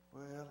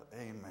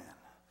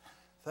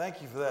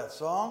Thank you for that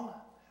song.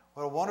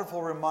 What a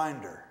wonderful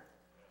reminder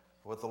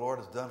of what the Lord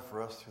has done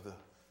for us through the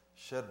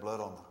shed blood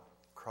on the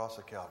cross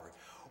of Calvary.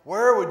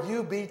 Where would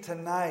you be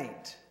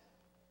tonight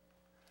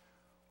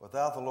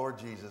without the Lord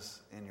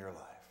Jesus in your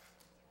life?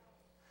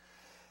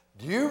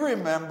 Do you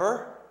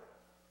remember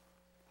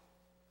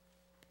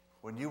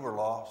when you were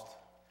lost?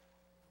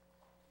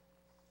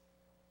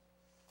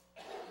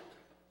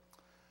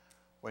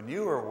 When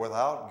you were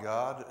without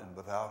God and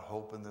without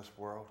hope in this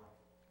world?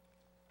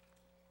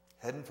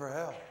 Heading for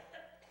hell,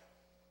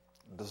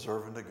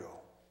 deserving to go.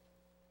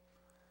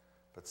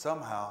 But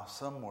somehow,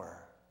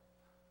 somewhere,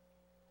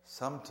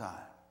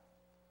 sometime,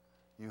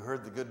 you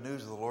heard the good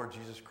news of the Lord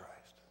Jesus Christ.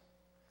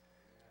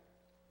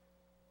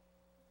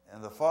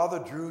 And the Father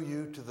drew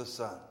you to the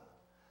Son.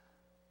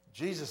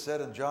 Jesus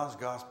said in John's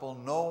Gospel,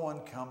 "No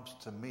one comes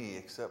to me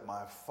except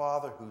my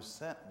Father who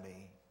sent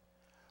me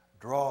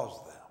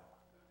draws them.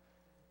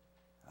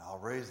 And I'll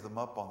raise them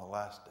up on the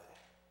last day."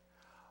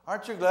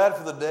 Aren't you glad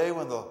for the day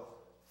when the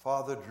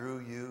Father drew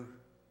you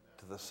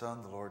to the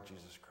Son, the Lord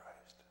Jesus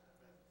Christ?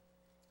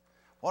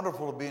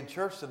 Wonderful to be in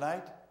church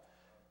tonight.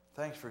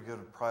 Thanks for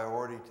giving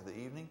priority to the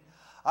evening.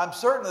 I'm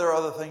certain there are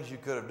other things you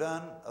could have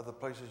done, other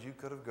places you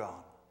could have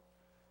gone.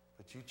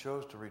 But you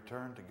chose to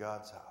return to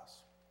God's house.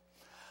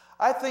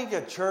 I think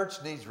a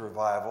church needs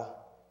revival.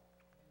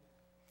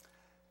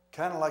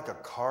 Kind of like a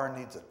car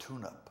needs a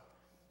tune-up.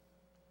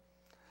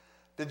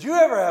 Did you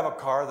ever have a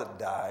car that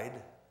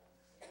died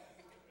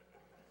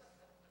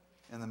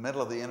in the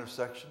middle of the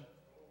intersection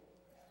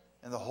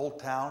and the whole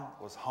town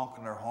was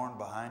honking their horn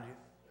behind you?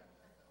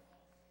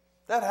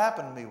 That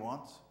happened to me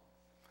once.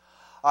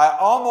 I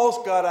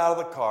almost got out of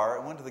the car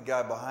and went to the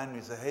guy behind me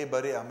and said, "Hey,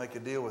 buddy, I'll make a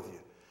deal with you.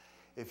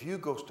 If you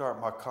go start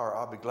my car,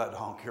 I'll be glad to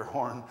honk your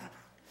horn."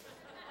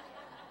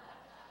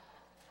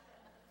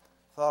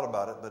 Thought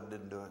about it, but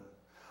didn't do it.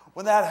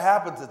 When that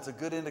happens, it's a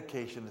good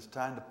indication it's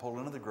time to pull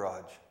into the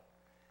garage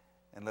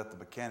and let the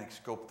mechanic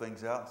scope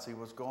things out and see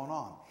what's going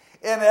on.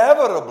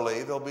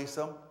 Inevitably, there'll be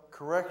some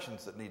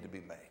corrections that need to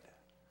be made.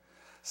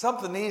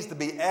 Something needs to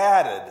be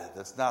added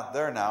that's not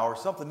there now, or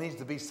something needs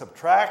to be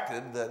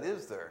subtracted that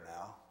is there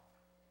now.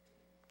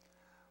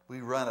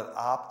 We run at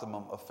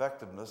optimum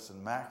effectiveness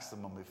and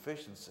maximum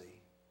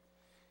efficiency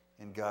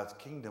in God's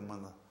kingdom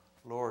when the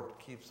Lord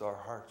keeps our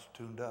hearts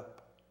tuned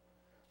up.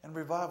 And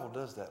revival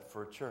does that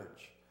for a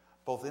church,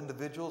 both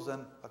individuals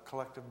and a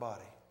collective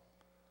body.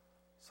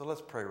 So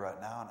let's pray right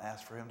now and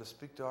ask for Him to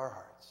speak to our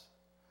hearts.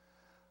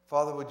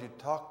 Father, would you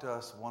talk to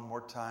us one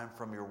more time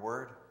from your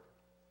word?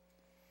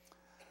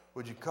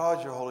 Would you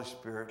cause your Holy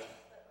Spirit,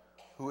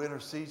 who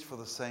intercedes for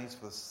the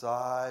saints with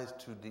sighs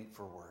too deep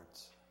for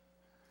words,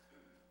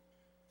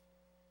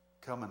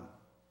 come and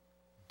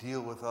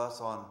deal with us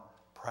on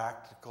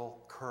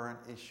practical, current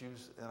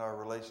issues in our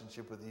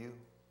relationship with you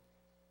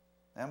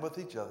and with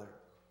each other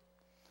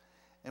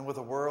and with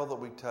the world that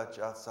we touch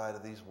outside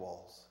of these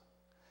walls.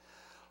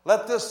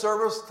 Let this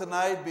service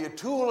tonight be a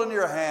tool in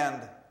your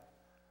hand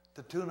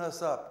to tune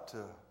us up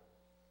to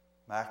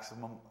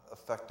maximum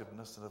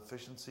effectiveness and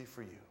efficiency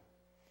for you.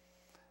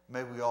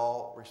 May we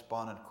all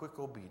respond in quick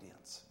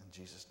obedience in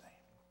Jesus'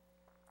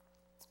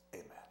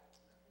 name. Amen.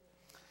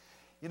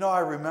 You know,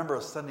 I remember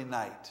a Sunday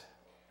night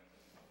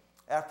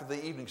after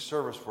the evening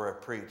service where I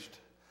preached.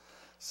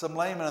 Some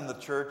laymen in the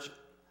church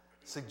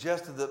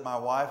suggested that my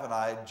wife and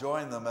I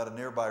join them at a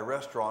nearby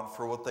restaurant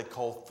for what they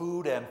call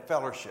food and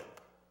fellowship.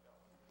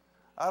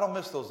 I don't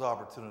miss those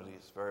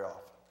opportunities very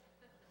often.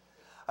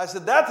 I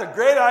said, "That's a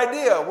great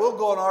idea. We'll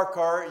go in our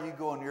car, you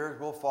go in yours,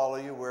 we'll follow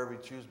you wherever you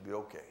choose to be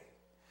okay."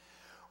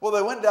 Well,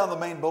 they went down the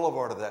main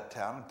boulevard of that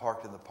town and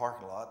parked in the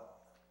parking lot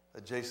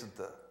adjacent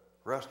to the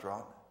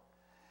restaurant.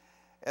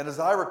 And as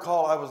I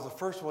recall, I was the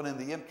first one in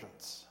the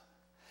entrance.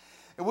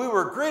 And we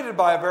were greeted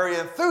by a very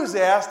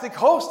enthusiastic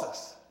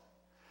hostess.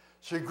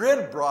 She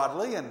grinned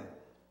broadly and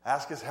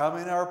asked us how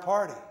many in our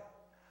party.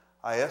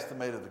 I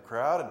estimated the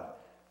crowd, and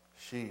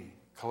she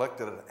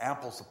collected an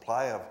ample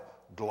supply of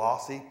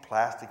glossy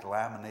plastic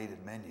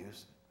laminated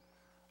menus,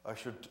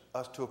 ushered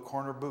us to a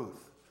corner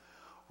booth.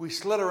 We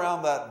slid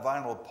around that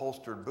vinyl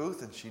upholstered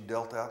booth and she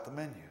dealt out the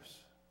menus.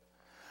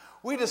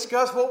 We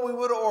discussed what we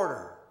would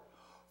order.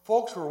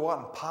 Folks were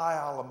wanting pie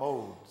a la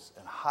modes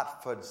and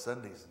hot fudge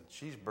sundaes and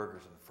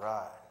cheeseburgers and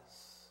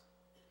fries.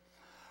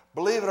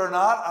 Believe it or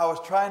not, I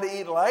was trying to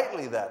eat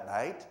lightly that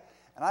night,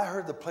 and I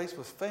heard the place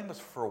was famous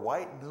for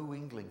white New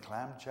England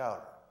clam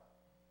chowder.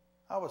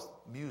 I was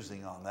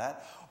musing on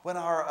that when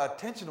our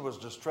attention was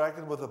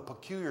distracted with a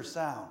peculiar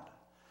sound.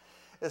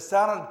 It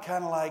sounded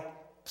kind of like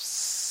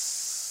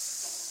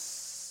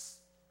psst.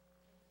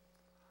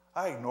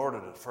 I ignored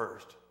it at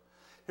first.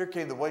 Here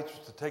came the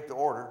waitress to take the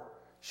order.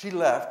 She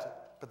left,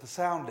 but the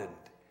sound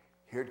didn't.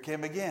 Here it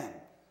came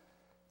again.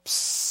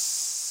 Psst.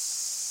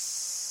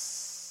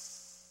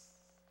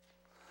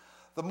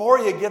 The more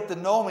you get to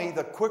know me,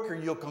 the quicker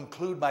you'll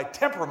conclude my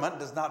temperament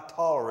does not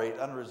tolerate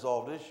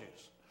unresolved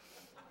issues.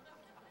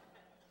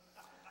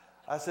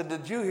 I said,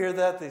 "Did you hear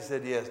that?" They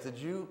said, "Yes." "Did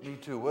you?" "Me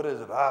too." "What is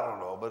it?" "I don't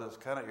know, but it's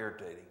kind of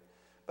irritating."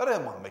 But I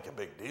didn't want to make a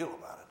big deal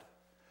about it.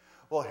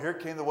 Well, here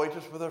came the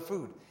waitress with her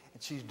food,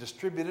 and she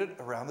distributed it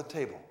around the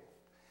table.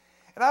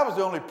 And I was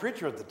the only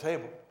preacher at the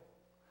table.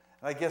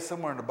 And I guess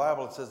somewhere in the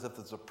Bible it says if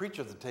there's a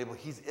preacher at the table,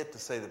 he's it to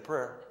say the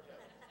prayer.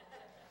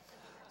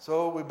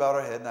 So we bowed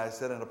our head, and I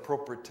said an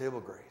appropriate table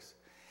grace.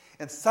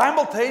 And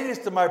simultaneous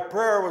to my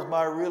prayer was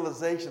my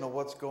realization of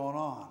what's going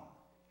on.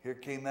 Here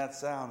came that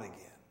sound again.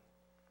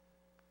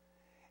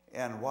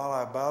 And while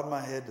I bowed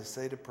my head to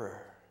say the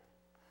prayer,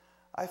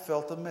 I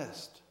felt a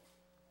mist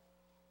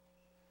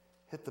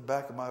hit the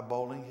back of my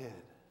balding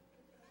head.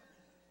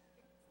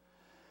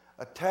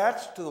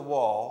 Attached to the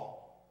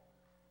wall,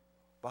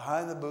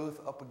 behind the booth,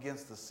 up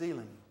against the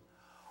ceiling,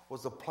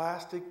 was a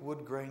plastic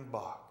wood grain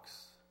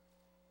box.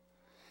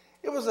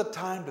 It was a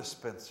time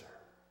dispenser.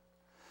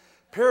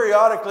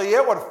 Periodically,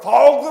 it would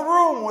fog the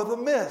room with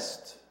a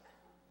mist.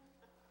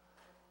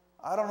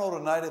 I don't know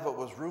tonight if it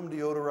was room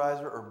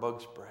deodorizer or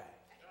bug spray.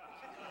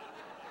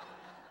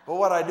 But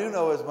what I do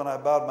know is when I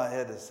bowed my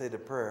head to say the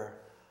prayer,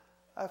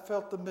 I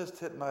felt the mist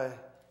hit my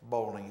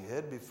balding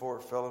head before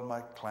it fell in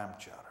my clam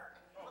chowder.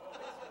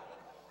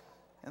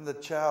 And the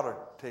chowder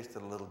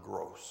tasted a little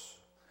gross.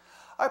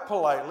 I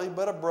politely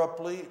but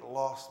abruptly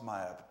lost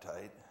my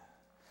appetite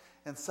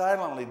and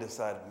silently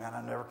decided, man,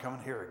 I'm never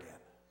coming here again.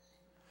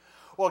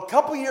 Well, a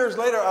couple years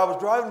later, I was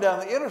driving down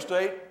the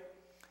interstate,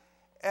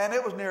 and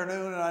it was near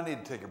noon, and I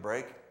needed to take a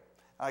break.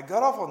 I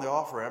got off on the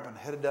off-ramp and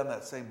headed down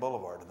that same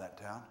boulevard in that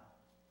town.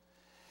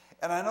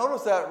 And I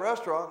noticed that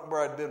restaurant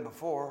where I'd been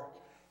before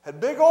had a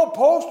big old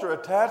poster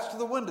attached to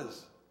the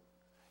windows.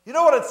 You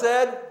know what it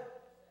said?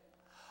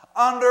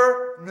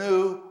 Under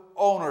new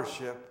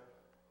ownership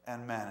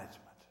and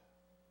management.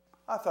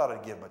 I thought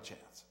I'd give him a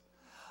chance.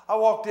 I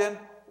walked in.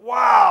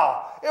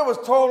 Wow! It was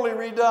totally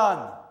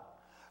redone.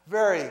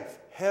 Very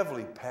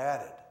heavily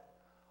padded,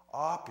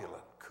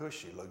 opulent,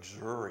 cushy,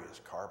 luxurious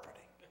carpeting.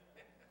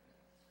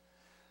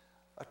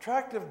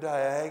 Attractive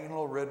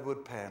diagonal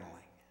redwood paneling.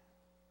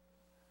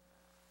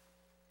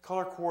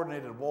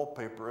 Color-coordinated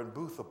wallpaper and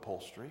booth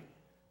upholstery.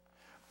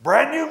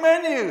 Brand new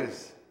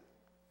menus.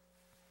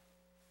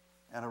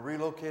 And a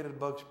relocated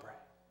bug spray.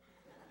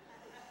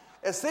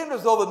 It seemed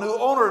as though the new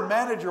owner and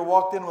manager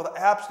walked in with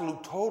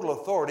absolute total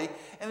authority,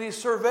 and he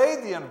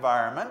surveyed the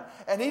environment,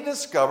 and he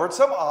discovered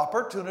some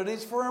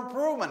opportunities for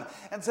improvement.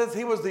 And since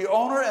he was the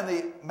owner and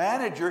the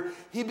manager,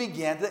 he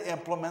began to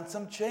implement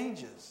some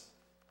changes.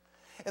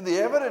 And the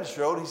evidence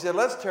showed, he said,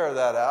 let's tear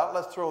that out,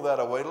 let's throw that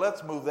away,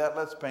 let's move that,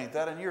 let's paint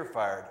that, and you're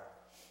fired.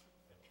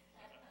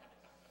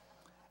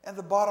 And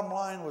the bottom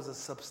line was a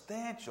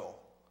substantial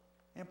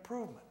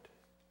improvement.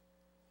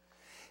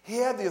 He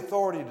had the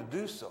authority to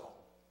do so.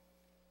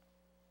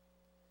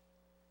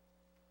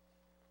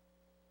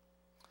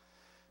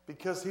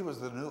 Because he was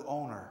the new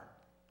owner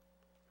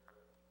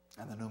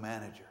and the new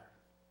manager.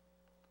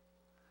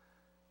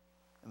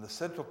 And the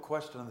central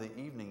question of the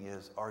evening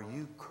is, are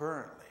you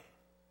currently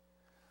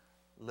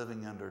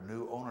living under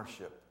new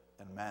ownership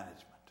and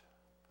management?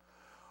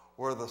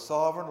 Where the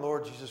sovereign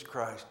Lord Jesus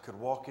Christ could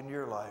walk into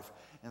your life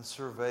and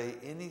survey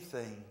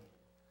anything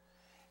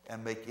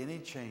and make any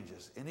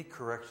changes, any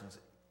corrections,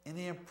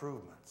 any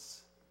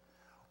improvements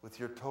with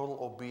your total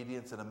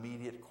obedience and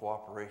immediate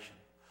cooperation.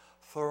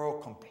 Thorough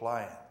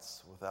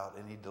compliance without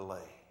any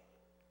delay.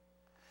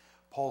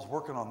 Paul's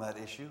working on that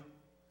issue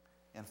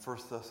in 1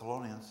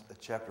 Thessalonians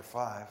chapter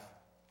 5.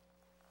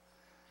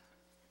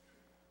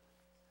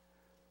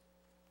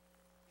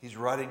 He's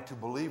writing to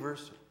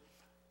believers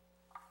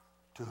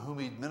to whom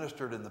he'd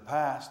ministered in the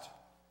past,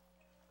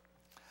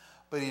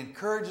 but he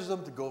encourages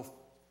them to go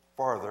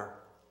farther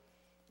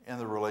in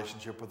the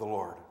relationship with the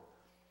Lord.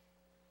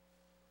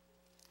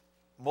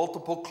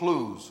 Multiple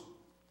clues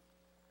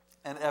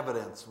and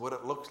evidence what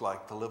it looks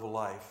like to live a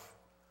life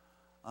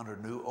under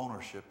new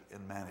ownership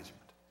and management.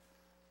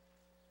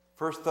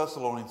 1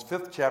 Thessalonians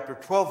 5th chapter,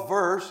 12th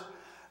verse.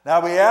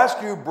 Now we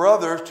ask you,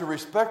 brothers, to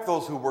respect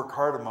those who work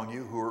hard among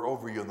you, who are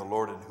over you in the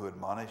Lord and who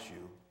admonish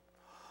you.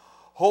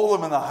 Hold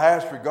them in the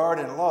highest regard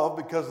and love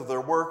because of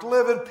their work.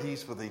 Live in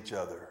peace with each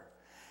other.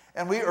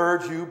 And we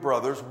urge you,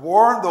 brothers,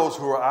 warn those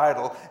who are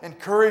idle,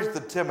 encourage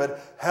the timid,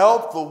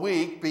 help the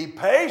weak, be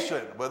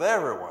patient with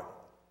everyone.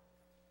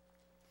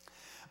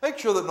 Make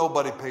sure that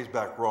nobody pays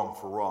back wrong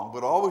for wrong,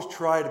 but always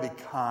try to be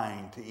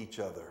kind to each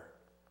other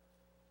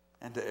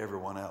and to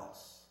everyone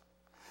else.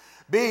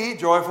 Be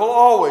joyful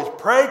always.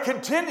 Pray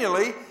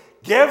continually.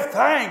 Give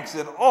thanks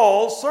in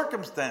all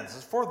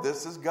circumstances, for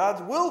this is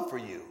God's will for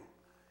you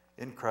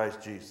in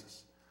Christ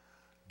Jesus.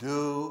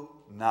 Do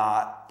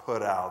not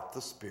put out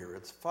the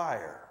Spirit's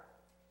fire.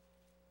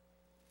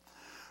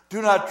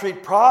 Do not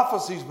treat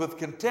prophecies with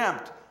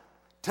contempt.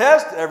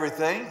 Test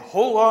everything.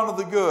 Hold on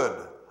to the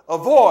good.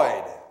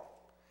 Avoid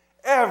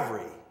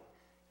every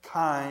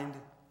kind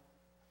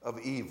of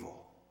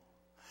evil.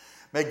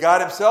 May God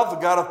himself, the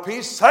God of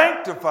peace,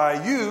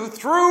 sanctify you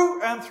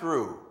through and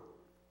through.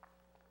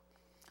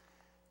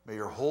 May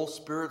your whole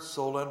spirit,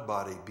 soul, and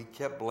body be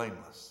kept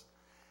blameless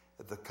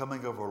at the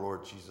coming of our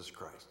Lord Jesus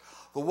Christ.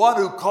 The one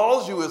who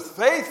calls you is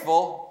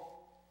faithful,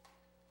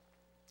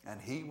 and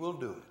he will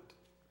do it.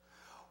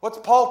 What's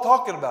Paul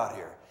talking about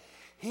here?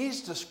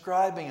 He's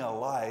describing a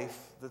life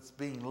that's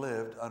being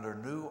lived under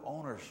new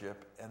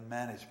ownership and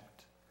management.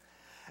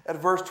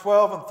 At verse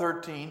 12 and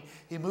 13,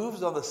 he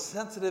moves on the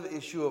sensitive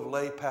issue of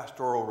lay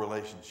pastoral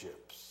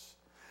relationships.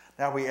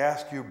 Now we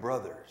ask you,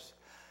 brothers.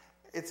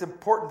 It's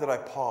important that I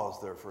pause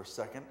there for a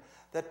second.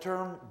 That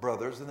term,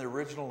 brothers, in the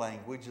original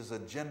language is a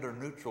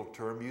gender-neutral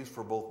term used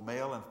for both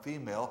male and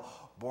female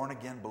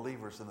born-again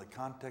believers in the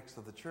context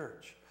of the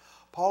church.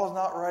 Paul is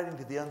not writing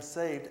to the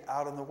unsaved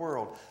out in the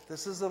world.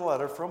 This is a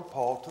letter from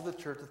Paul to the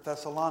church at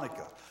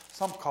Thessalonica.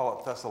 Some call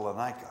it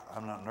Thessalonica.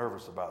 I'm not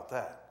nervous about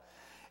that.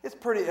 It's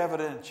pretty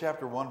evident in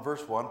chapter 1,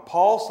 verse 1.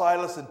 Paul,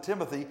 Silas, and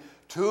Timothy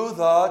to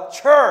the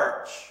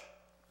church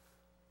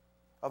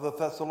of the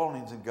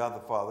Thessalonians in God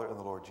the Father and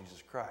the Lord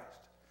Jesus Christ.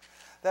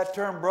 That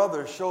term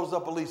brothers shows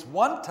up at least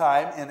one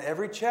time in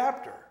every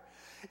chapter.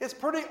 It's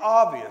pretty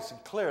obvious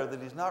and clear that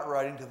he's not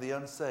writing to the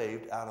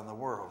unsaved out in the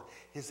world.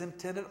 His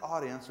intended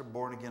audience are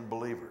born-again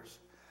believers.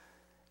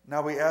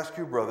 Now we ask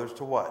you, brothers,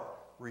 to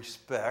what?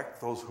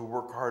 Respect those who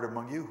work hard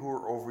among you, who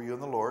are over you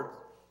in the Lord.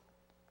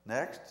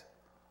 Next,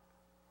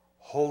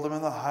 hold them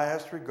in the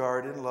highest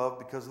regard in love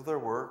because of their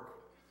work.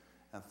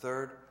 And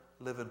third,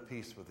 live in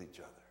peace with each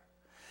other.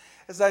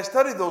 As I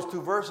studied those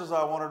two verses,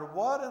 I wondered,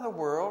 what in the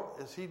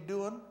world is he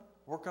doing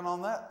working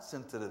on that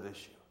sensitive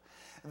issue?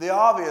 The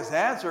obvious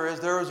answer is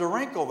there is a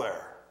wrinkle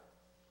there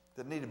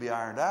that needed to be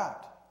ironed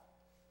out.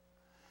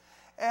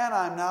 And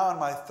I'm now in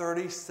my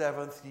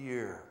 37th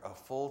year of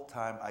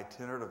full-time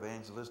itinerant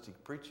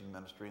evangelistic preaching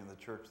ministry in the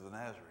Church of the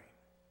Nazarene.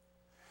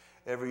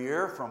 Every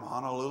year from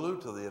Honolulu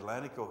to the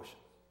Atlantic Ocean.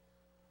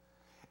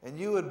 And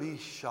you would be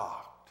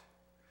shocked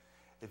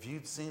if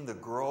you'd seen the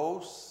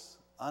gross,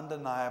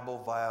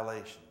 undeniable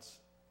violations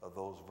of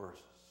those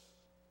verses.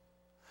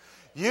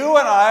 You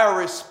and I are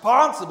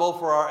responsible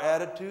for our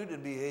attitude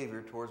and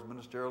behavior towards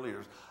ministerial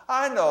leaders.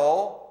 I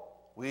know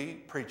we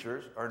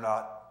preachers are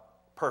not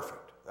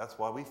perfect. That's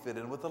why we fit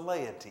in with the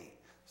laity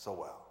so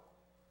well.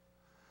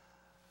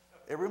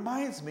 It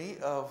reminds me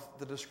of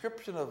the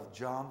description of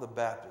John the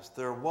Baptist.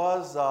 There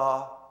was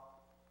a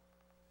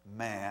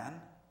man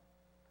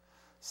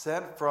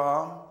sent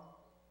from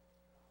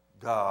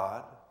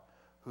God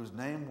whose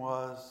name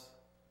was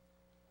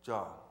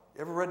John.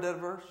 You ever read that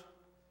verse?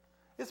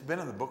 It's been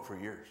in the book for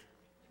years.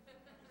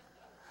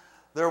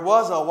 There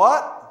was a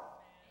what?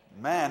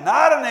 Man.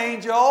 Not an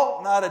angel,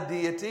 not a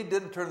deity.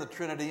 Didn't turn the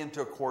Trinity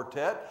into a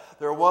quartet.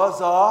 There was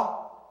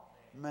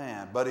a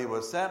man, but he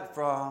was sent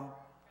from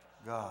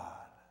God.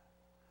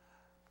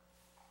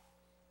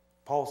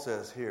 Paul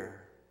says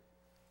here,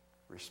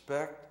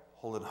 respect,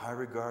 hold in high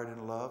regard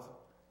and love,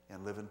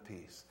 and live in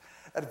peace.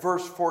 At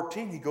verse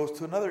 14, he goes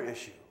to another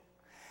issue.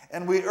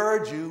 And we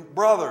urge you,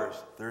 brothers,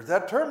 there's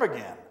that term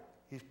again.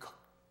 He's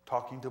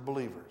talking to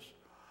believers.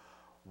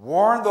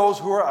 Warn those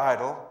who are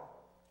idle,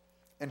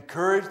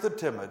 encourage the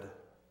timid,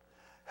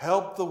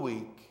 help the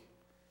weak,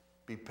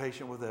 be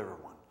patient with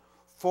everyone.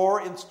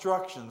 4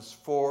 instructions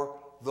for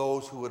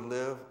those who would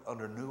live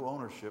under new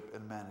ownership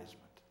and management.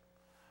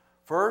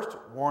 First,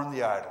 warn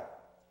the idle.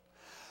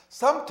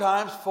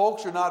 Sometimes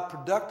folks are not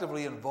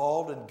productively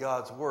involved in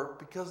God's work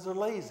because they're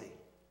lazy.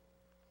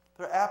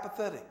 They're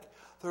apathetic.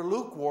 They're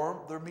lukewarm.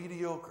 They're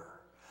mediocre.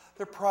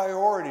 Their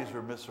priorities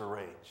are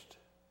misarranged.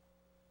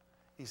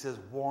 He says,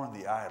 warn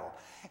the idle.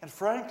 And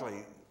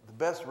frankly, the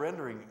best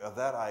rendering of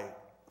that I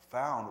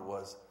found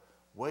was,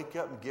 wake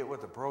up and get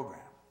with the program.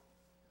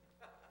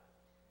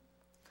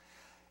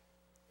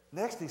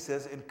 Next, he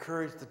says,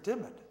 encourage the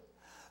timid.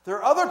 There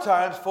are other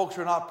times folks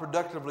are not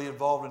productively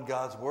involved in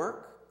God's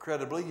work,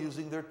 credibly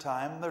using their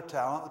time and their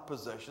talent and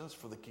possessions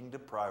for the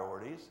kingdom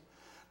priorities.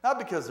 Not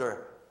because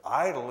they're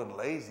idle and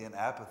lazy and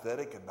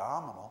apathetic and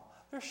nominal.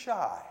 They're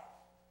shy.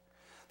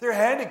 They're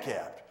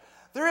handicapped.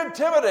 They're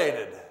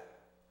intimidated.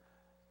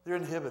 They're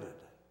inhibited.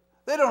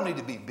 They don't need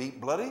to be beat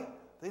bloody.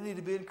 They need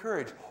to be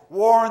encouraged.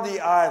 Warn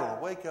the idle.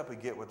 Wake up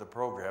and get with the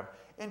program.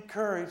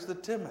 Encourage the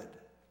timid.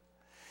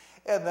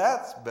 And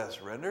that's best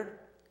rendered.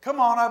 Come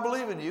on, I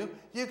believe in you.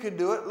 You can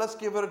do it. Let's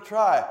give it a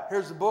try.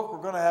 Here's the book.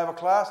 We're going to have a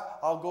class.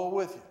 I'll go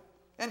with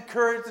you.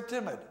 Encourage the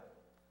timid.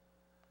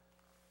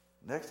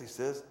 Next he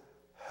says,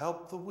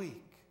 help the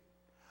weak.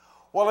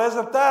 Well,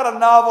 isn't that a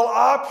novel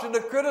option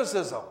to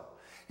criticism?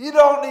 You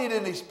don't need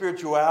any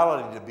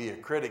spirituality to be a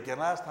critic.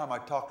 And last time I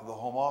talked to the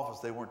Home Office,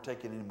 they weren't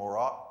taking any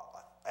more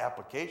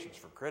applications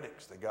for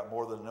critics. They got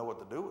more than they know what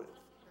to do with.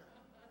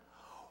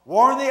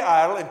 Warn the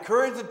idle,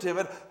 encourage the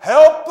timid,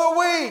 help the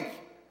weak.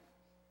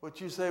 But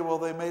you say, well,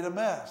 they made a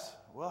mess.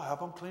 Well,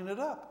 help them clean it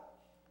up.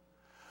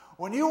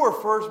 When you were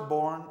first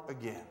born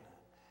again,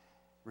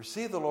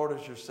 received the Lord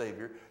as your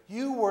Savior,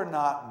 you were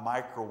not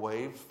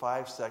microwaved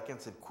 5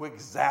 seconds and quick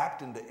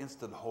zapped into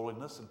instant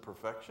holiness and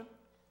perfection.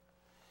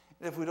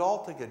 And if we'd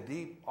all take a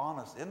deep,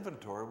 honest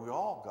inventory, we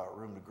all got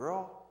room to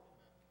grow.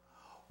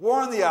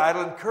 Warn the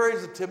idle,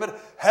 encourage the timid,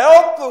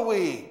 help the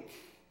weak.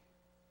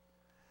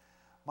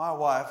 My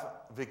wife,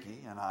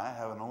 Vicki, and I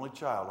have an only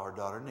child, our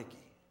daughter, Nikki.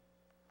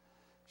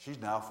 She's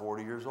now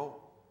 40 years old.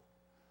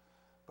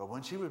 But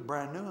when she was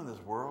brand new in this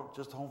world,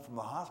 just home from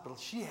the hospital,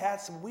 she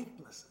had some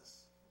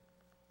weaknesses.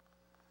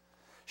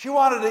 She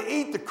wanted to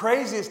eat the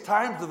craziest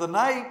times of the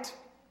night.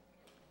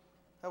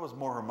 That was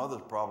more her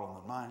mother's problem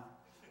than mine.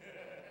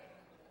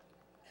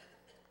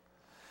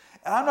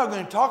 And I'm not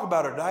going to talk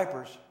about her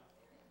diapers.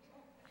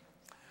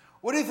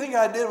 What do you think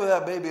I did with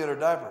that baby in her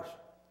diapers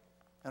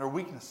and her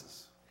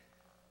weaknesses?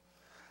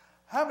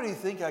 How many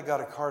think I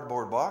got a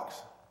cardboard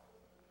box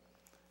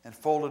and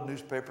folded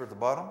newspaper at the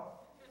bottom?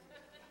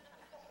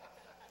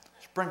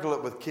 Sprinkle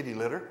it with kitty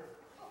litter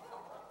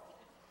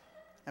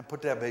and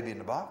put that baby in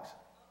the box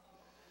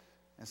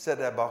and set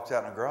that box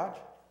out in the garage?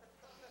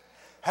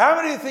 How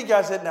many think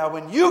I said, now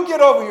when you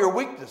get over your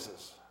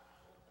weaknesses,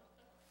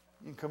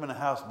 you can come in the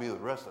house and be with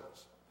the rest of us?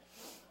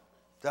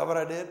 Is that what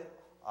I did?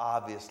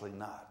 Obviously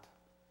not.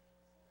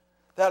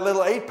 That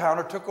little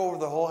 8-pounder took over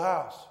the whole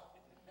house.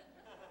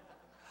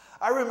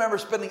 I remember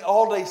spending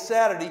all day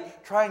Saturday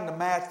trying to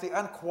match the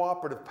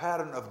uncooperative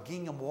pattern of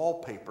gingham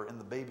wallpaper in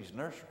the baby's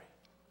nursery.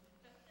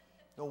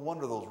 No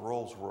wonder those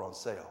rolls were on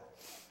sale.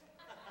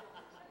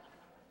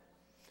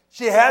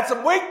 She had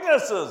some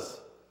weaknesses,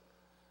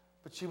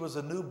 but she was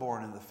a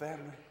newborn in the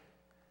family,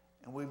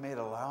 and we made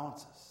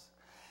allowances.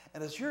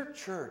 And as your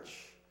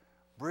church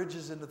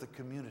bridges into the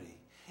community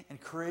in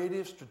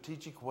creative,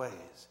 strategic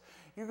ways,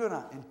 you're going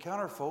to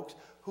encounter folks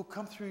who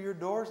come through your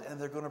doors,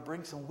 and they're going to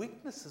bring some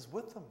weaknesses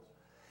with them.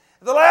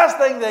 The last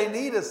thing they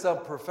need is some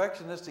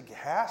perfectionistic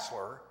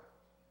hassler.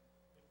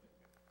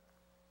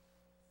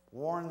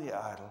 Warn the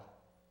idle,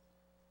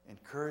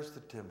 encourage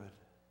the timid,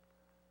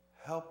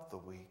 help the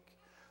weak.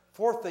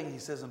 Fourth thing he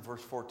says in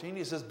verse 14,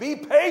 he says, be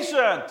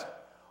patient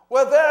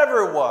with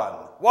everyone.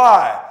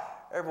 Why?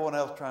 Everyone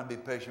else trying to be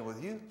patient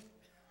with you.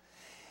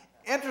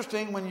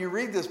 Interesting, when you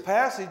read this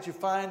passage, you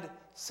find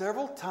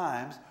several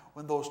times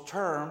when those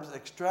terms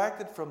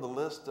extracted from the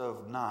list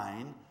of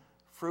 9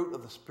 fruit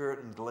of the Spirit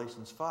in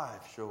Galatians 5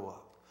 show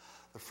up.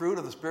 The fruit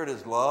of the Spirit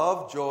is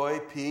love,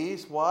 joy,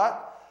 peace,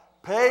 what?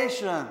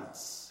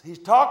 Patience. He's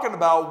talking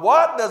about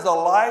what does a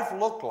life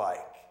look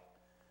like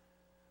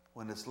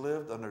when it's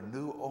lived under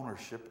new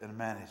ownership and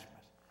management.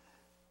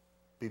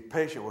 Be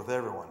patient with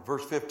everyone.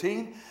 Verse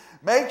 15,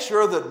 make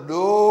sure that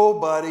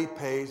nobody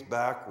pays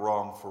back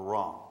wrong for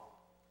wrong,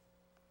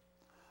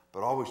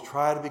 but always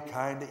try to be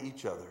kind to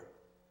each other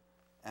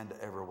and to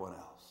everyone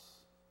else.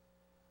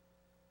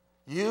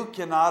 You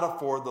cannot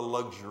afford the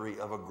luxury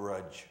of a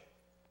grudge.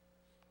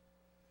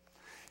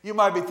 You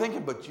might be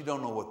thinking, but you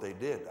don't know what they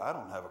did. I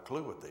don't have a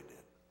clue what they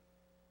did.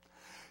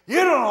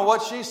 You don't know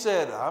what she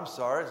said. I'm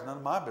sorry, it's none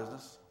of my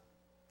business.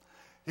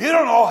 You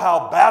don't know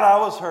how bad I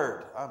was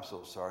hurt. I'm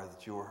so sorry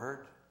that you were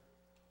hurt.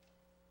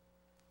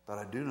 But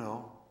I do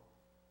know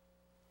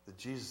that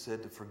Jesus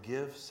said to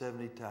forgive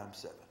 70 times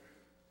 7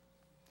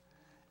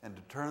 and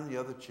to turn the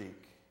other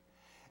cheek.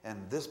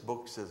 And this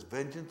book says,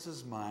 vengeance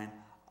is mine,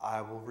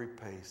 I will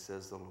repay,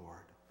 says the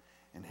Lord.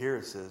 And here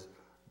it says,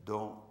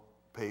 don't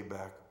pay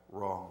back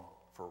wrong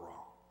for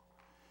wrong.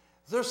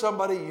 Is there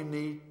somebody you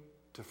need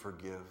to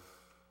forgive?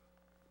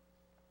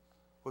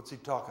 What's he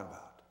talking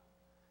about?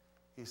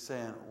 He's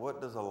saying,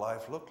 what does a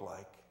life look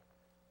like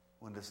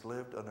when it's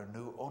lived under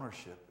new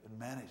ownership and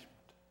management?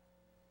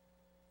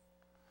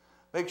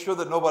 Make sure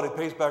that nobody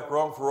pays back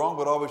wrong for wrong,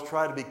 but always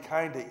try to be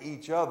kind to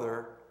each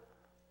other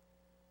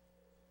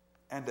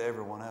and to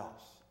everyone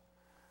else.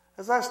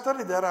 As I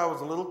studied that, I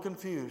was a little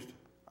confused.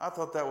 I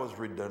thought that was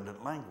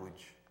redundant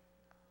language.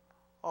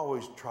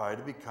 Always try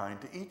to be kind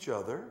to each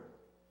other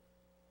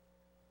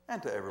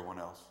and to everyone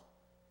else.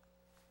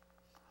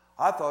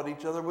 I thought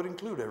each other would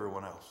include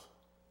everyone else.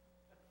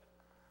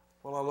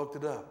 Well, I looked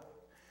it up.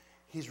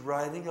 He's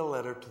writing a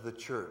letter to the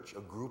church,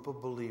 a group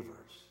of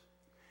believers.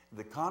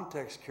 The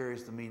context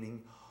carries the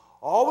meaning,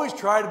 always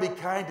try to be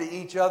kind to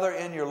each other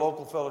in your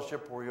local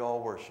fellowship where you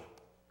all worship,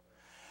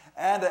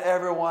 and to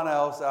everyone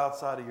else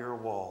outside of your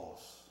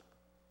walls.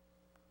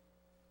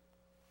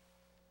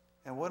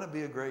 And wouldn't it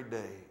be a great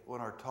day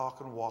when our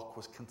talk and walk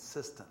was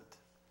consistent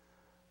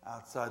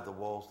outside the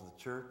walls of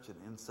the church and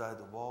inside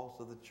the walls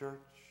of the church?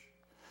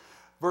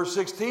 Verse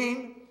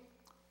 16,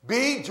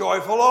 be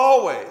joyful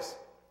always.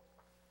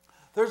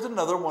 There's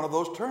another one of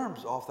those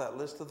terms off that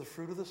list of the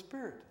fruit of the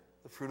Spirit.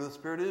 The fruit of the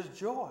Spirit is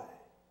joy.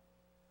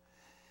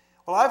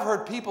 Well, I've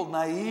heard people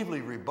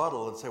naively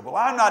rebuttal and say, well,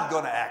 I'm not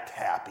going to act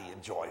happy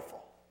and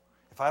joyful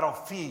if I don't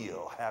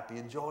feel happy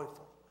and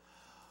joyful.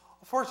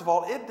 First of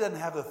all, it doesn't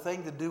have a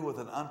thing to do with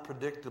an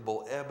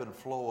unpredictable ebb and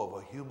flow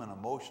of a human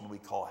emotion we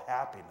call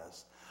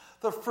happiness.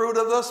 The fruit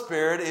of the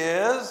Spirit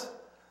is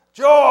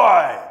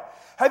joy.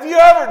 Have you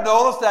ever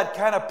noticed that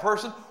kind of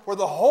person where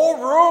the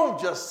whole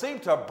room just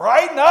seemed to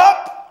brighten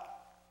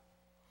up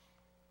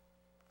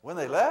when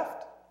they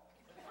left?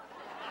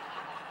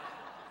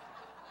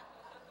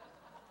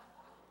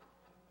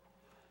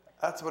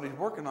 That's what he's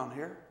working on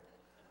here.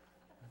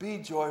 Be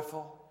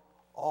joyful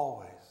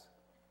always.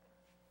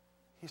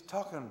 He's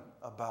talking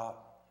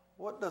about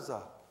what does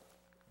a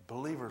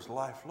believer's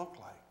life look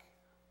like?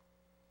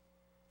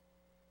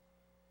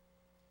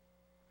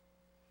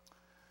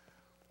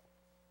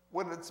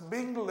 When it's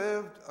being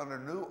lived under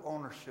new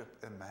ownership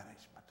and management.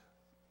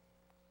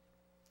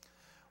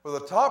 Where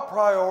the top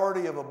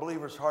priority of a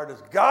believer's heart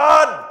is,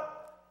 God,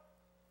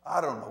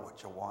 I don't know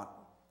what you want.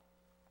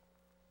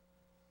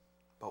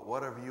 But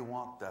whatever you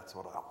want, that's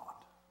what I want.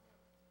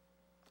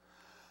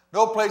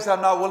 No place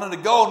I'm not willing to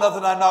go,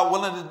 nothing I'm not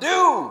willing to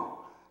do,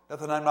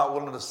 nothing I'm not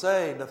willing to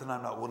say, nothing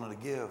I'm not willing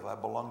to give. I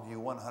belong to you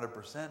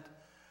 100%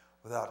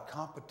 without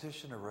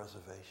competition or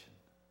reservation.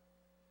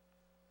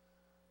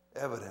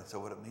 Evidence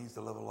of what it means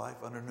to live a life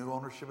under new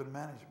ownership and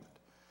management.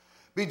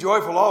 Be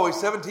joyful always.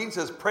 17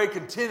 says pray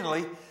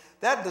continually.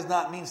 That does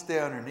not mean stay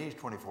on your knees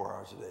 24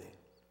 hours a day.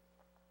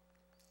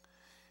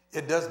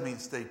 It does mean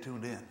stay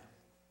tuned in.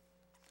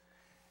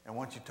 And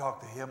once you talk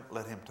to him,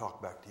 let him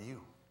talk back to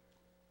you.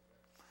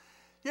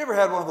 You ever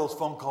had one of those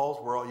phone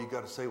calls where all you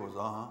got to say was,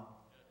 uh-huh?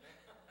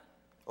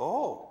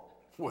 Oh,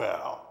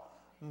 well,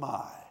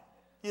 my.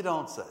 You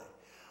don't say.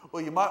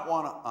 Well, you might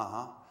want to,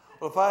 uh-huh.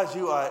 Well, if I was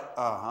you,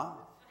 uh-huh.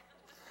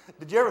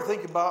 Did you ever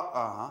think about,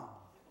 uh-huh?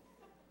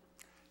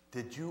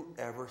 Did you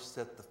ever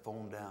set the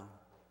phone down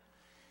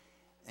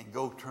and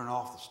go turn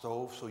off the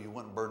stove so you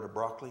wouldn't burn the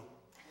broccoli?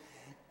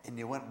 And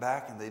you went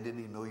back and they didn't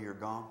even know you were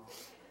gone?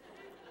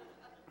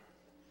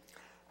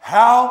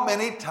 How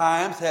many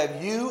times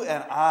have you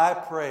and I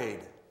prayed?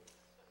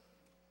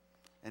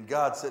 And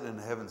God sitting in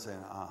heaven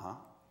saying, uh-huh.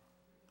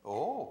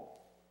 Oh,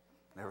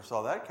 never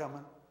saw that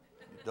coming.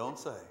 Don't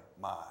say,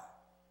 my.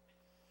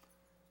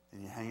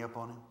 And you hang up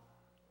on him.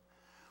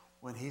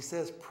 When he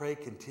says pray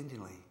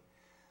continually,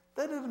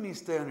 that doesn't mean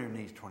stay on your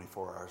knees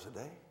 24 hours a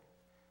day.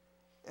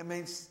 It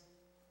means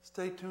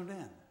stay tuned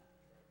in.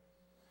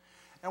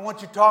 And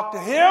once you talk to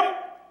him,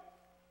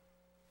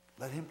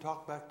 let him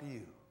talk back to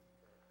you.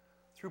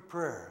 Through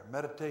prayer,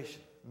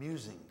 meditation,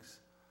 musings,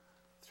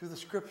 through the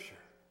scripture.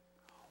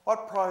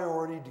 What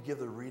priority to give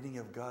the reading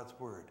of God's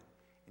word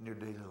in your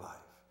daily life?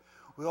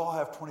 We all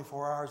have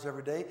 24 hours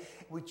every day.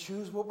 We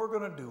choose what we're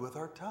going to do with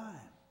our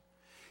time.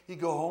 You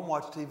go home,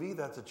 watch TV,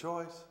 that's a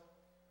choice.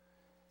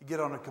 You get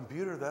on a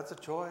computer, that's a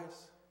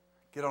choice.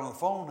 Get on the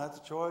phone, that's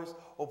a choice.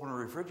 Open a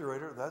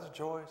refrigerator, that's a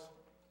choice.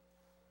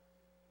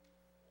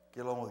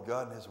 Get along with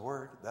God and his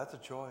word, that's a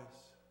choice.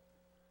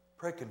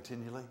 Pray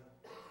continually.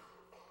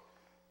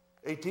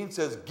 18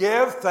 says,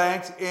 give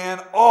thanks in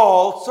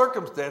all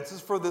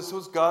circumstances, for this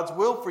was God's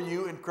will for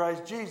you in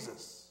Christ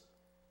Jesus.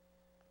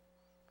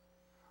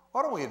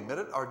 Why don't we admit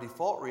it? Our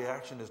default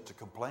reaction is to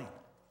complain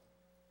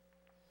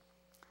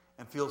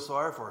and feel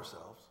sorry for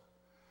ourselves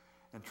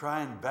and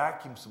try and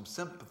vacuum some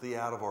sympathy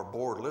out of our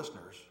bored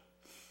listeners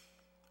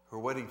who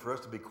are waiting for us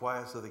to be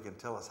quiet so they can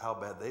tell us how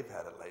bad they've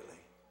had it lately.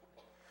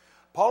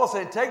 Paul is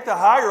saying, take the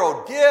high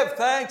road. Give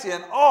thanks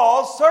in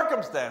all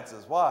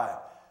circumstances. Why?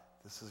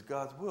 This is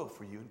God's will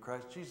for you in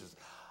Christ Jesus.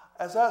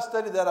 As I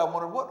studied that, I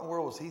wondered, what in the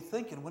world was he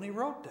thinking when he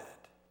wrote that?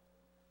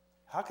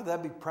 How could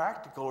that be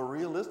practical or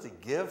realistic?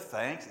 Give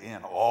thanks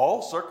in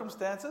all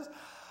circumstances?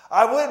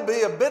 I wouldn't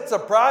be a bit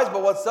surprised,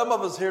 but what some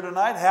of us here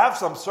tonight have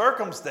some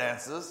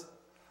circumstances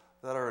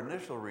that our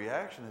initial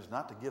reaction is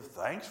not to give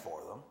thanks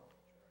for them.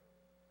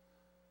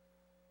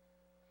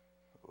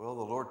 Well,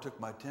 the Lord took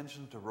my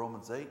attention to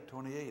Romans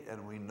 8:28,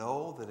 and we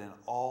know that in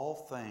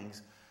all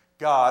things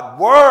God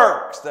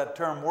works. That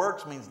term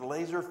works means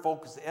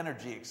laser-focused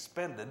energy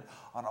expended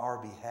on our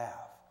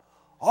behalf.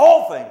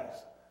 All things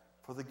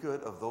for the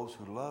good of those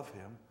who love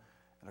him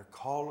and are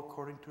called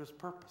according to his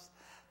purpose.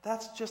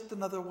 That's just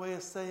another way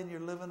of saying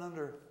you're living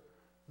under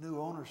new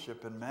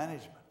ownership and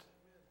management.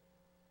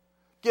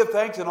 Give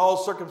thanks in all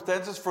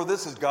circumstances, for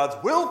this is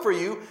God's will for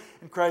you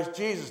in Christ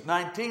Jesus.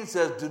 19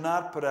 says, do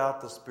not put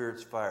out the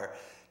Spirit's fire.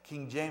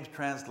 King James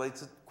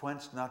translates it,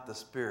 quench not the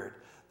Spirit.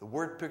 The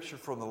word picture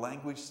from the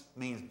language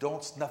means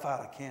don't snuff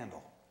out a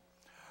candle.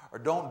 Or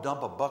don't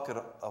dump a bucket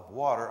of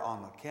water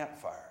on the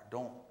campfire.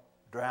 Don't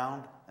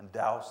drown and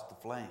douse the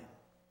flame.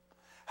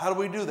 How do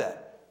we do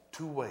that?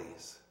 2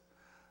 ways.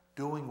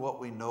 Doing what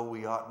we know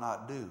we ought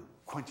not do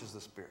quenches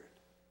the Spirit.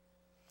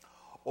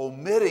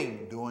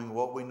 Omitting doing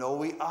what we know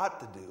we ought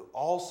to do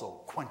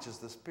also quenches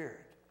the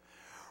Spirit.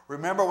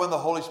 Remember when the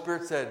Holy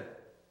Spirit said,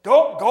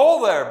 don't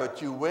go there,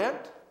 but you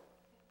went?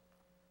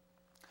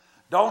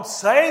 Don't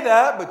say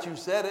that, but you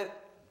said it.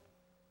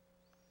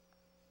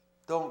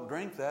 Don't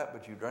drink that,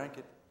 but you drank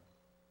it.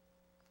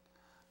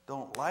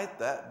 Don't light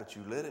that, but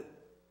you lit it.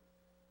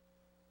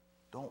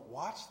 Don't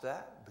watch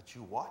that, but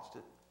you watched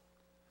it.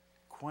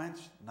 Quench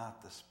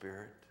not the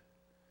Spirit.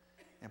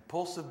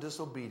 Impulsive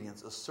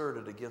disobedience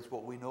asserted against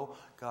what we know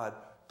God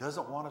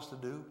doesn't want us to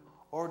do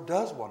or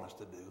does want us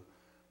to do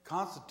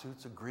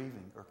constitutes a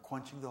grieving or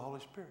quenching the Holy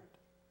Spirit.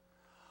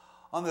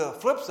 On the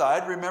flip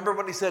side, remember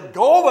when he said,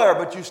 go there,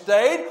 but you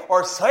stayed,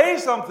 or say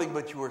something,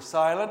 but you were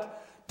silent,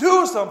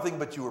 do something,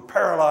 but you were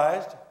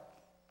paralyzed,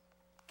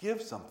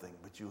 give something,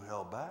 but you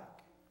held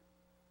back.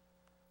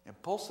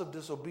 Impulsive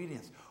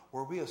disobedience,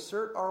 where we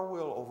assert our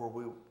will over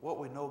what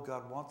we know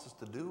God wants us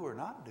to do or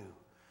not do,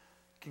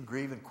 can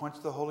grieve and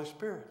quench the Holy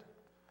Spirit.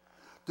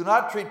 Do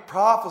not treat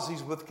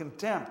prophecies with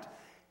contempt.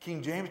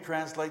 King James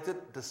translates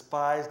it,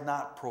 despise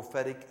not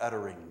prophetic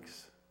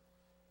utterings.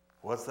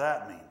 What's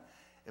that mean?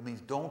 It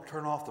means don't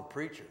turn off the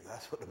preacher.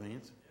 That's what it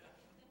means.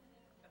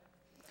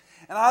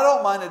 And I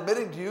don't mind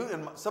admitting to you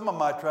in some of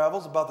my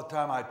travels, about the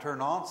time I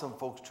turn on, some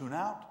folks tune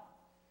out.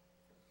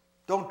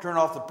 Don't turn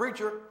off the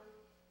preacher.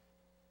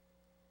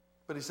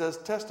 But he says,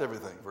 test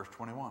everything, verse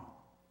 21.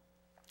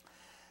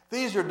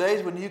 These are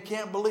days when you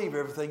can't believe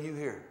everything you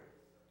hear.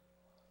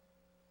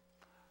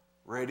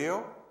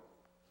 Radio,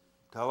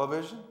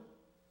 television,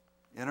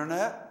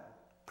 internet,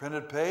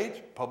 printed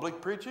page,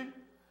 public preaching.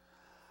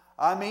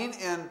 I mean,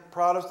 in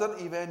Protestant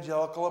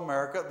evangelical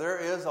America, there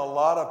is a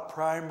lot of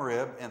prime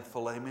rib and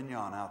filet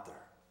mignon out there.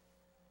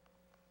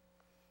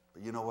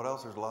 But you know what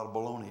else? There's a lot of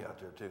bologna out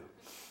there too.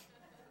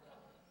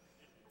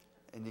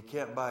 And you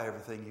can't buy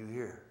everything you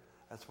hear.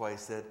 That's why he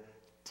said,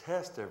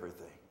 test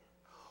everything.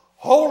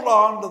 Hold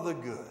on to the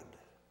good.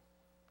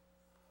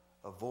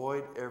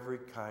 Avoid every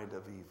kind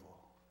of evil.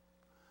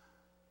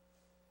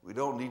 We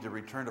don't need to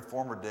return to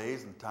former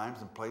days and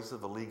times and places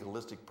of a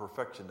legalistic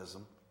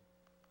perfectionism.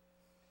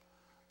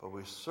 But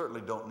we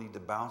certainly don't need to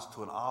bounce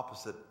to an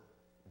opposite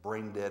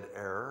brain-dead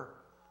error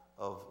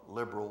of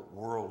liberal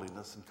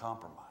worldliness and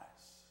compromise.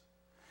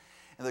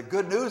 And the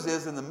good news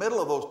is, in the middle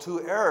of those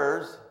two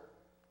errors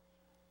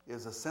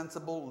is a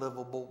sensible,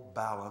 livable,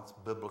 balanced,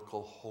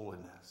 biblical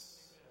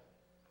holiness,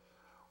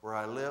 where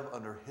I live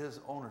under His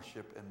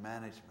ownership and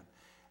management.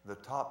 The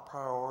top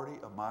priority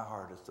of my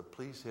heart is to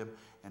please Him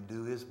and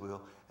do His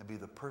will and be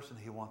the person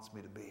He wants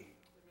me to be.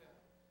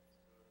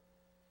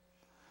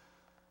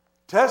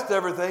 Test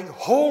everything,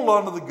 hold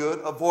on to the good,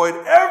 avoid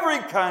every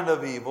kind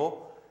of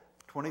evil.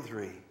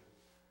 23.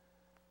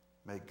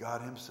 May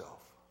God Himself,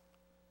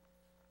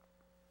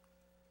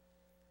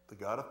 the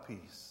God of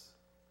peace,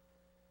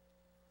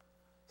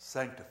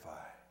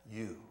 sanctify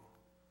you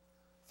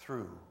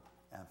through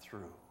and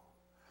through,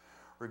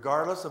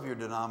 regardless of your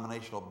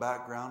denominational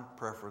background,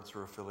 preference,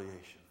 or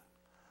affiliation.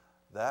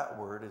 That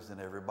word is in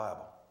every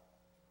Bible.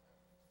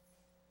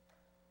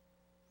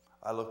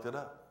 I looked it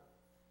up.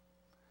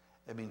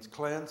 It means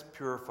cleanse,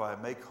 purify,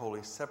 make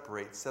holy,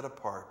 separate, set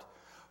apart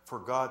for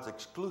God's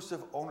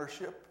exclusive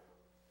ownership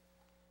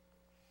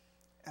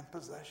and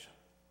possession.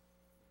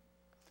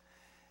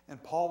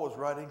 And Paul was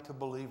writing to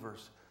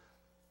believers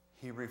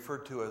he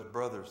referred to as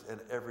brothers in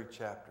every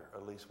chapter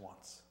at least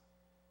once.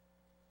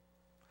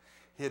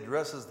 He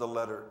addresses the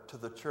letter to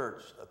the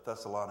church at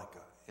Thessalonica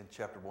in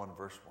chapter 1,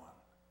 verse 1.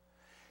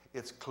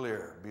 It's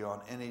clear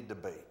beyond any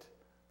debate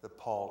that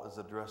Paul is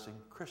addressing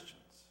Christians.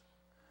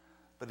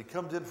 But he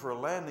comes in for a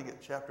landing at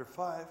chapter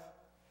 5 and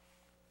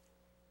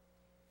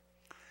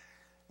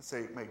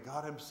say, may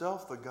God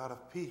Himself, the God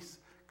of peace,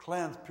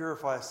 cleanse,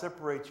 purify,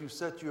 separate you,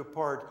 set you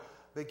apart,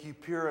 make you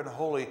pure and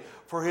holy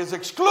for His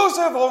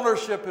exclusive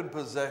ownership and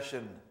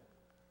possession.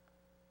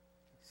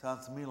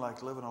 Sounds to me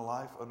like living a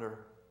life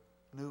under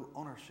new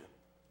ownership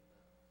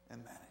and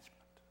management.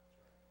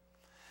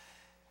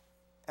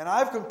 And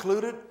I've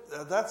concluded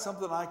that's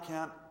something I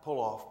can't pull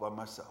off by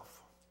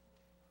myself.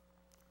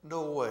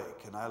 No way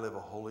can I live a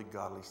holy,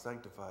 godly,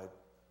 sanctified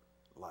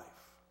life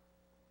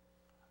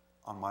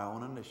on my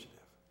own initiative.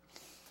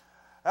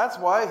 That's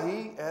why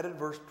he added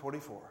verse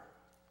 24.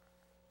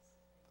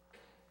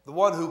 The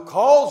one who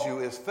calls you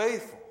is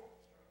faithful,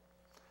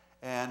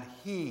 and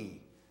He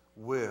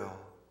will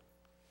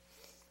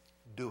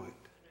do it.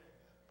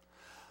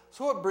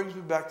 So it brings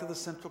me back to the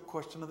central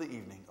question of the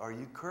evening. Are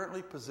you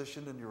currently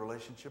positioned in your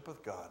relationship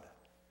with God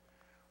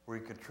where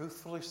you can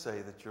truthfully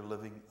say that you're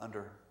living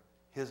under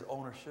His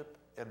ownership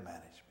and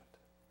management?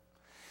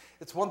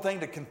 It's one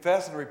thing to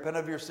confess and repent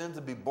of your sins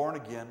and be born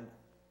again,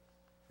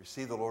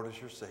 receive the Lord as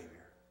your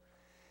Savior.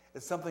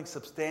 It's something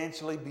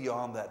substantially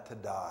beyond that to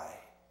die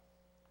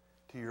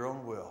to your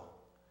own will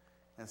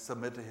and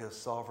submit to His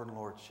sovereign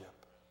lordship,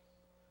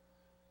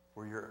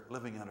 where you're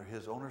living under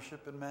His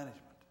ownership and management.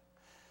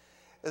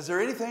 Is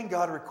there anything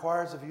God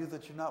requires of you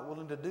that you're not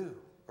willing to do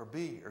or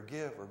be or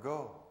give or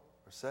go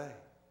or say?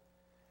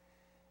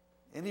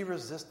 Any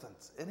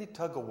resistance, any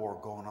tug of war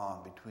going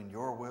on between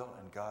your will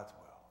and God's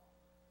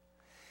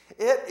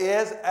will? It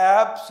is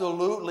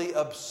absolutely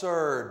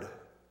absurd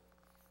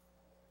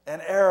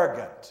and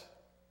arrogant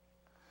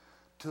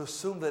to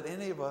assume that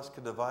any of us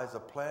can devise a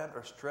plan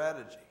or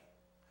strategy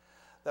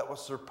that will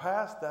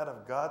surpass that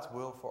of God's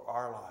will for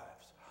our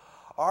lives.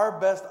 Our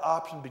best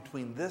option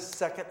between this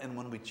second and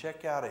when we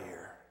check out of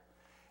here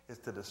is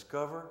to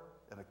discover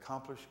and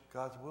accomplish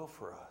God's will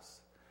for us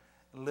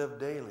and live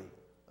daily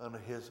under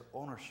His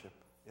ownership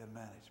and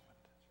management.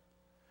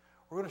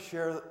 We're going to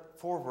share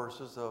 4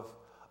 verses of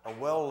a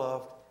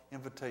well-loved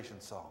invitation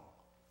song.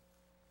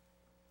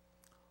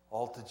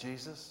 All to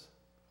Jesus,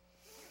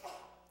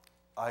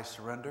 I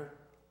surrender.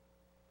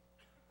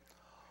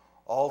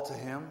 All to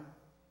Him,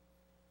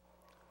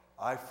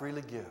 I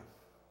freely give.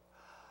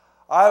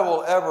 I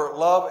will ever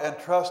love and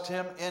trust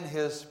Him, in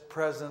His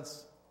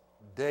presence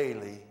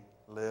daily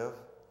live.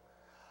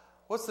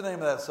 What's the name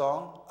of that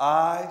song?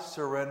 I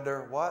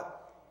surrender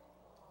what?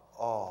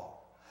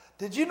 All.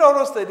 Did you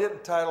notice they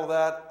didn't title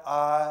that,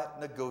 I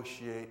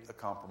negotiate a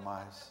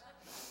compromise?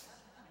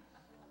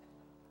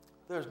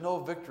 There's no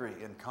victory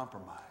in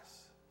compromise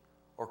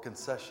or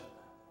concession.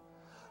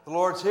 The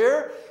Lord's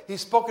here.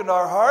 He's spoken to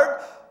our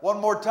heart.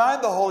 One more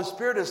time, the Holy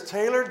Spirit has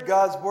tailored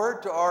God's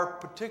Word to our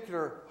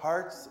particular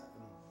hearts and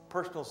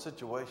personal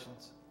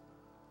situations.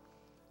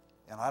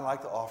 And I'd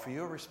like to offer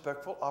you a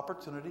respectful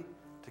opportunity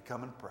to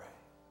come and pray.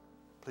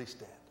 Please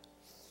stand.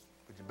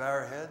 Would you bow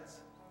your heads?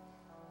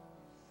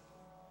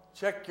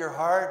 Check your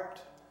heart.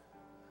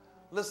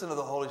 Listen to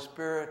the Holy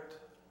Spirit.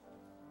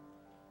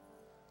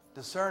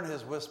 Discern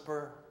His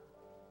whisper.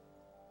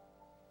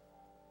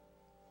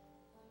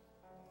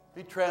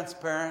 Be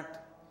transparent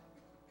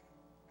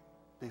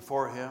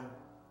before Him.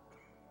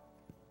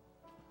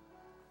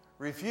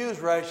 Refuse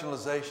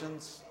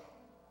rationalizations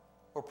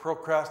or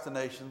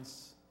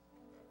procrastinations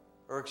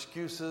or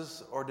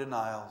excuses or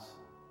denials.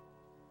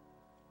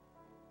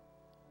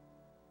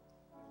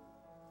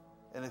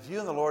 And if you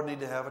and the Lord need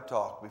to have a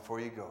talk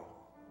before you go,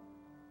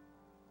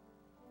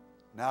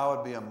 now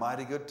would be a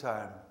mighty good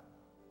time.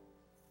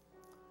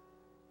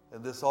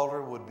 And this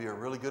altar would be a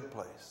really good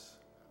place.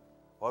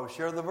 While we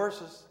share the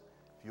verses,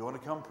 if you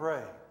want to come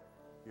pray,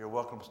 you're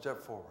welcome to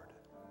step forward.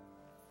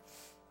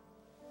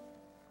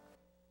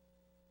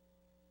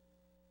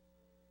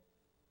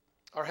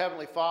 Our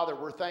Heavenly Father,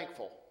 we're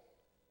thankful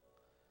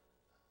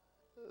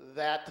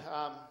that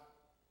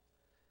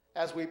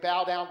as we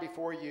bow down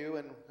before you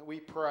and we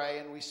pray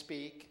and we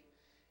speak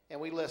and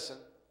we listen,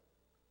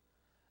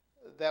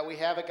 that we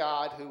have a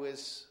God who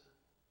is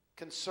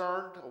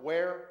concerned,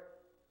 aware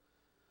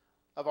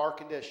of our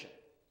condition.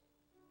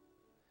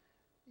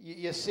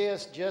 You see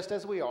us just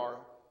as we are.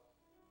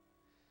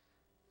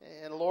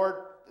 And Lord,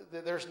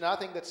 there's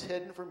nothing that's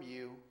hidden from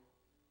you.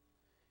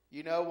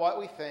 You know what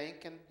we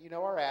think, and you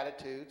know our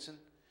attitudes, and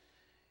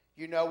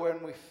you know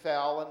when we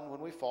fell and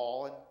when we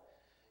fall, and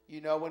you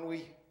know when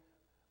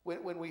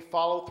we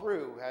follow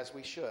through as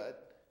we should.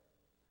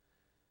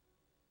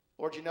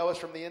 Lord, you know us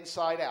from the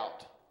inside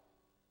out.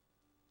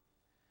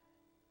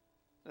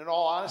 And in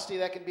all honesty,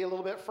 that can be a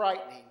little bit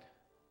frightening.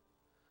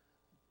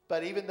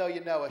 But even though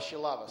you know us, you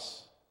love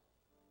us.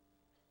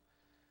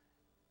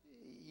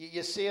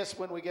 You see us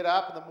when we get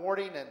up in the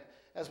morning and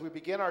as we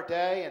begin our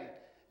day and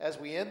as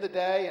we end the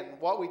day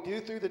and what we do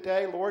through the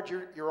day. Lord,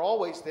 you're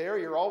always there.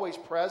 You're always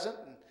present.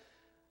 And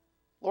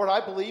Lord,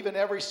 I believe in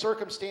every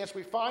circumstance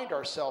we find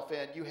ourselves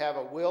in, you have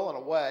a will and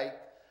a way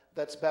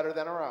that's better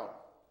than our own.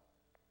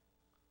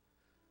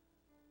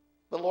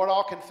 But Lord,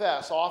 I'll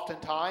confess,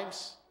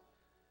 oftentimes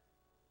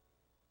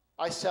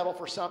I settle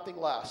for something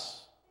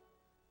less.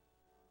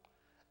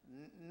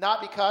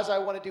 Not because I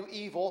want to do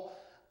evil,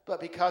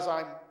 but because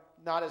I'm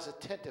not as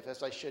attentive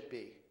as I should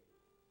be.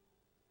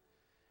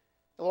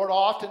 Lord,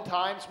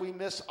 oftentimes we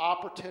miss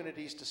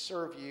opportunities to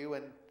serve you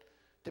and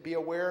to be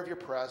aware of your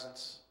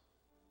presence,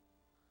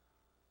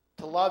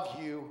 to love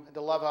you and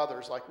to love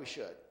others like we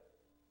should.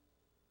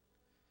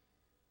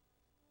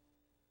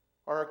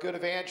 Our good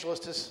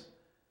evangelist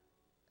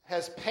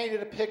has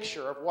painted a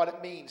picture of what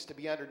it means to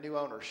be under new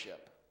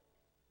ownership.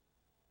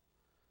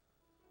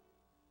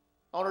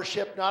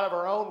 Ownership not of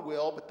our own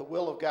will, but the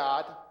will of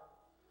God.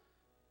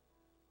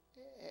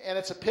 And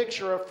it's a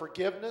picture of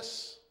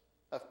forgiveness,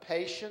 of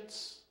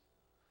patience,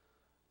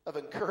 of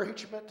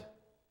encouragement.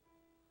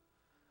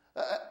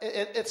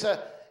 It's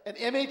an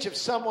image of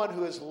someone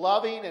who is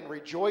loving and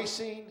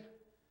rejoicing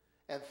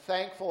and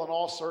thankful in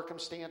all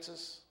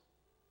circumstances.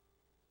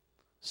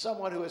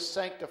 Someone who is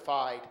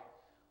sanctified,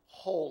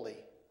 holy,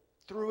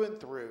 through and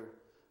through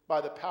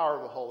by the power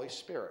of the Holy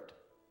Spirit.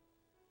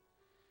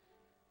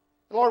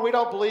 Lord, we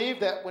don't believe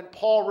that when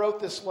Paul wrote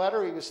this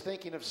letter, he was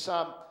thinking of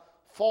some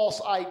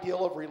false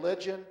ideal of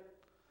religion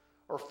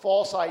or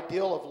false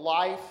ideal of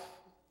life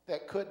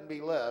that couldn't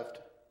be lived.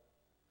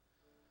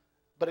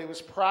 But he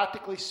was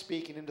practically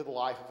speaking into the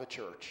life of a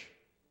church.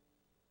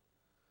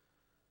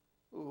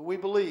 We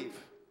believe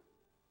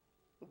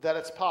that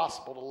it's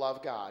possible to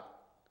love God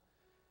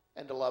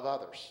and to love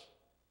others,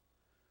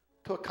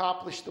 to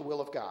accomplish the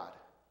will of God.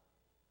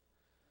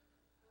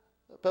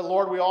 But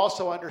Lord, we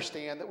also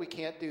understand that we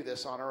can't do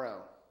this on our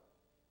own.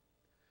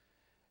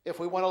 If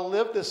we want to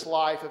live this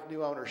life of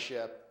new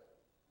ownership,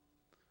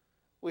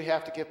 we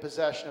have to give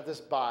possession of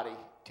this body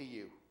to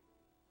you.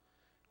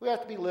 We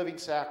have to be living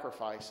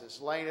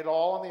sacrifices, laying it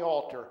all on the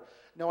altar,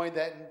 knowing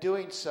that in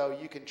doing so,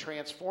 you can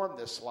transform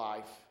this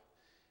life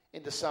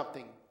into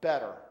something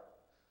better,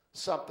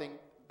 something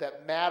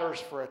that matters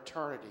for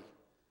eternity.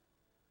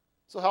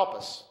 So help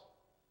us,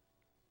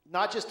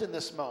 not just in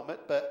this moment,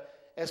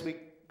 but as we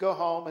go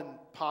home and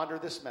ponder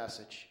this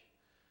message,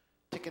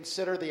 to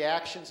consider the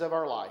actions of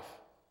our life,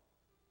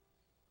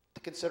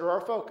 to consider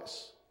our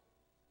focus.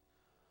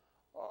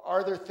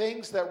 Are there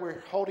things that we're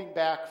holding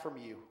back from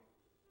you?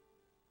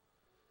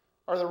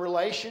 Are there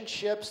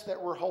relationships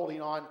that we're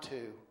holding on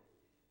to?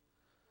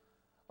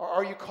 Or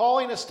are you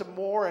calling us to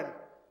more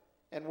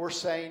and we're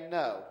saying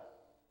no?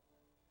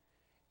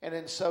 And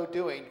in so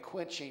doing,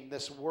 quenching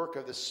this work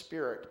of the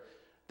Spirit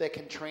that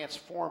can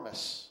transform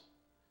us,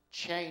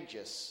 change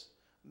us,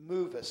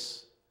 move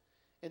us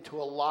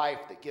into a life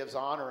that gives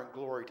honor and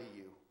glory to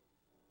you.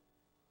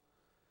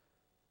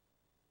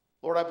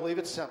 Lord, I believe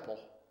it's simple.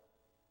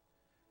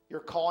 You're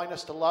calling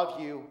us to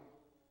love you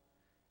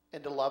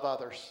and to love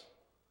others.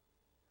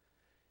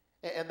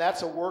 And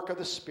that's a work of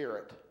the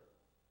Spirit.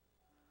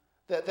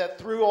 That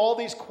through all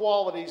these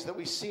qualities that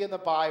we see in the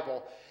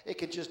Bible, it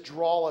can just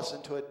draw us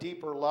into a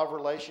deeper love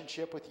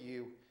relationship with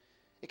you.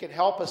 It can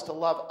help us to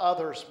love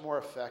others more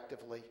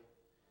effectively.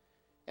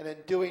 And in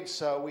doing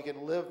so, we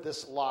can live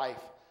this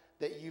life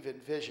that you've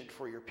envisioned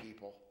for your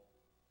people.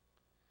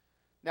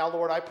 Now,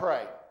 Lord, I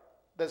pray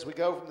that as we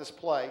go from this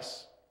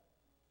place,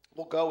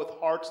 we'll go with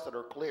hearts that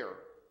are clear.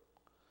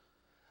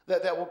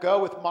 That we'll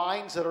go with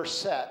minds that are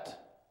set.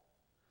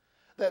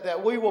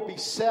 That we will be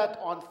set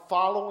on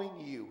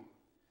following you,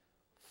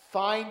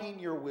 finding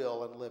your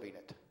will and living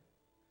it.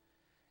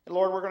 And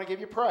Lord, we're going to give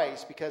you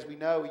praise because we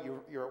know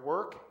you're at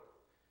work.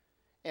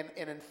 And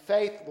in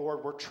faith,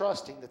 Lord, we're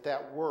trusting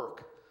that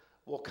work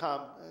will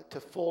come to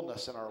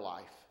fullness in our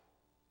life.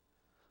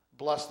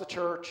 Bless the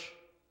church.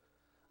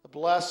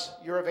 Bless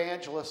your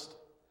evangelist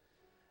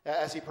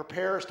as he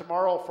prepares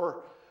tomorrow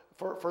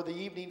for the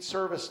evening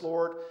service,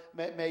 Lord.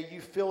 May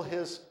you fill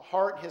his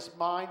heart and his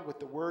mind with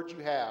the words you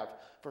have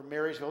for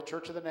Marysville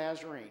Church of the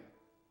Nazarene.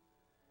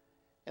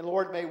 And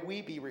Lord, may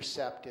we be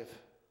receptive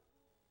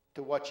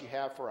to what you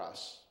have for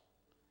us.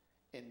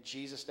 In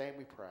Jesus' name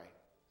we pray.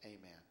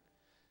 Amen.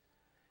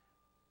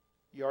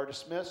 You are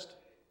dismissed.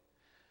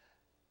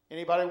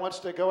 Anybody wants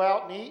to go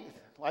out and eat?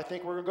 I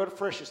think we're going to go to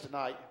Frisch's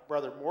tonight.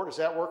 Brother Moore, does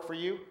that work for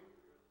you?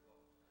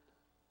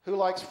 Who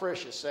likes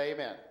Frisch's? Say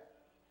amen.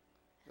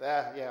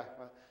 Yeah.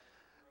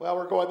 Well,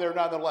 we're going there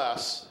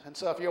nonetheless. And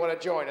so if you want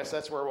to join us,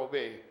 that's where we'll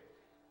be.